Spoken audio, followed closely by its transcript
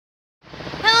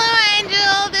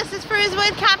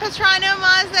with Capo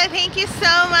Mazda. Thank you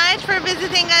so much for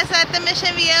visiting us at the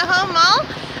Mission Viejo Mall.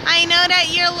 I know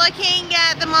that you're looking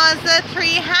at the Mazda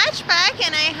 3 hatchback,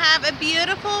 and I have a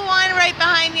beautiful one right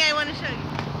behind me I want to show you.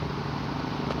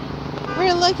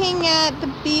 We're looking at the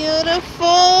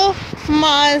beautiful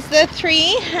Mazda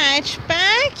 3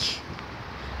 hatchback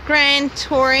Grand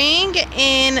Touring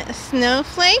in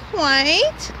Snowflake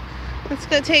White. Let's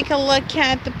go take a look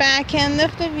at the back end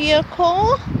of the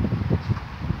vehicle.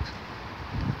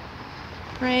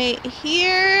 Right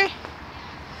here.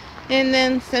 And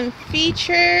then some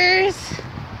features.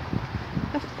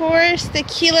 Of course, the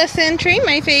keyless entry,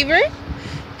 my favorite.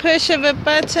 Push of a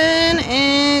button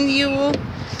and you will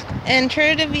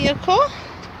enter the vehicle.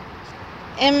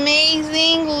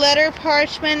 Amazing leather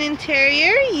parchment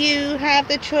interior. You have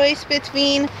the choice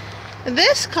between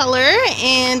this color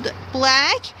and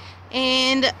black,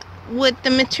 and with the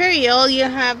material you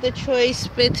have the choice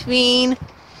between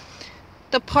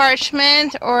the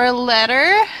parchment or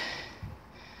leather.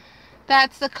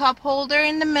 That's the cup holder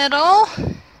in the middle,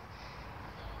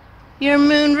 your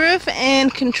moonroof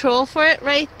and control for it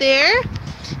right there.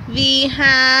 We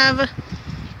have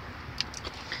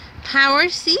power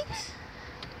seats,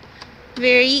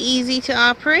 very easy to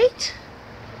operate,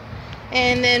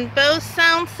 and then Bose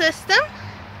sound system.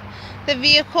 The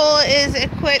vehicle is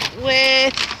equipped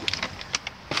with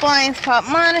blind spot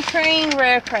monitoring,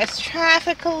 rear cross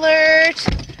traffic alert.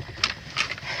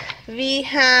 We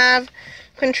have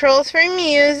controls for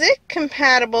music,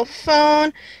 compatible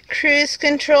phone, cruise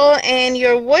control, and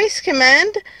your voice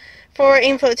command for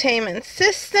infotainment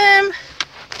system.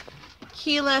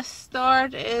 Keyless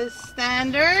start is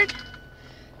standard.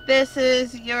 This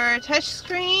is your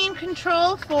touchscreen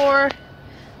control for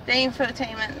the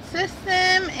infotainment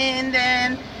system, and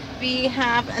then we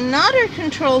have another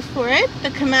control for it, the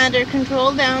commander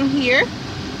control down here.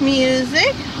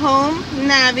 Music, home,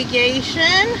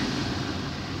 navigation,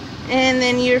 and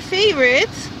then your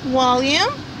favorites,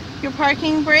 volume, your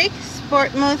parking brake,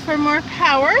 sport mode for more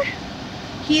power,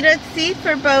 heated seat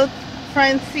for both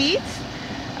front seats,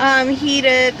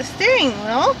 heated steering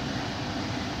wheel,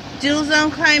 dual zone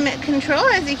climate control.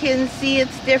 As you can see,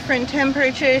 it's different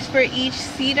temperatures for each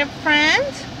seat up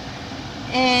front,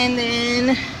 and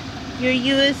then your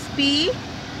USB,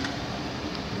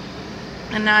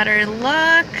 another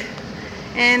lock.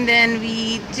 And then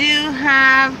we do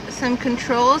have some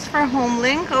controls for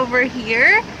HomeLink over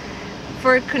here.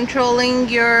 For controlling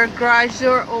your garage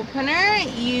door opener,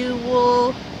 you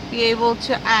will be able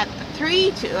to add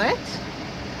 3 to it.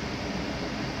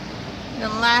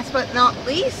 And last but not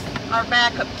least, our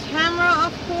backup camera,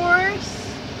 of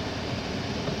course.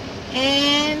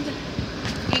 And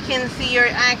you can see your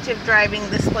active driving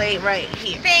display right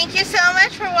here. Thank you so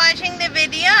much for watching the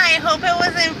video. I hope it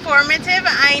was informative.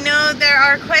 I know there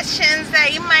are questions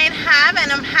that you might have, and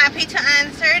I'm happy to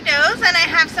answer those. And I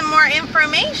have some more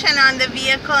information on the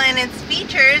vehicle and its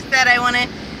features that I want to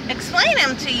explain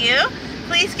them to you.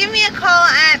 Please give me a call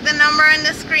at the number on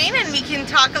the screen and we can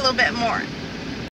talk a little bit more.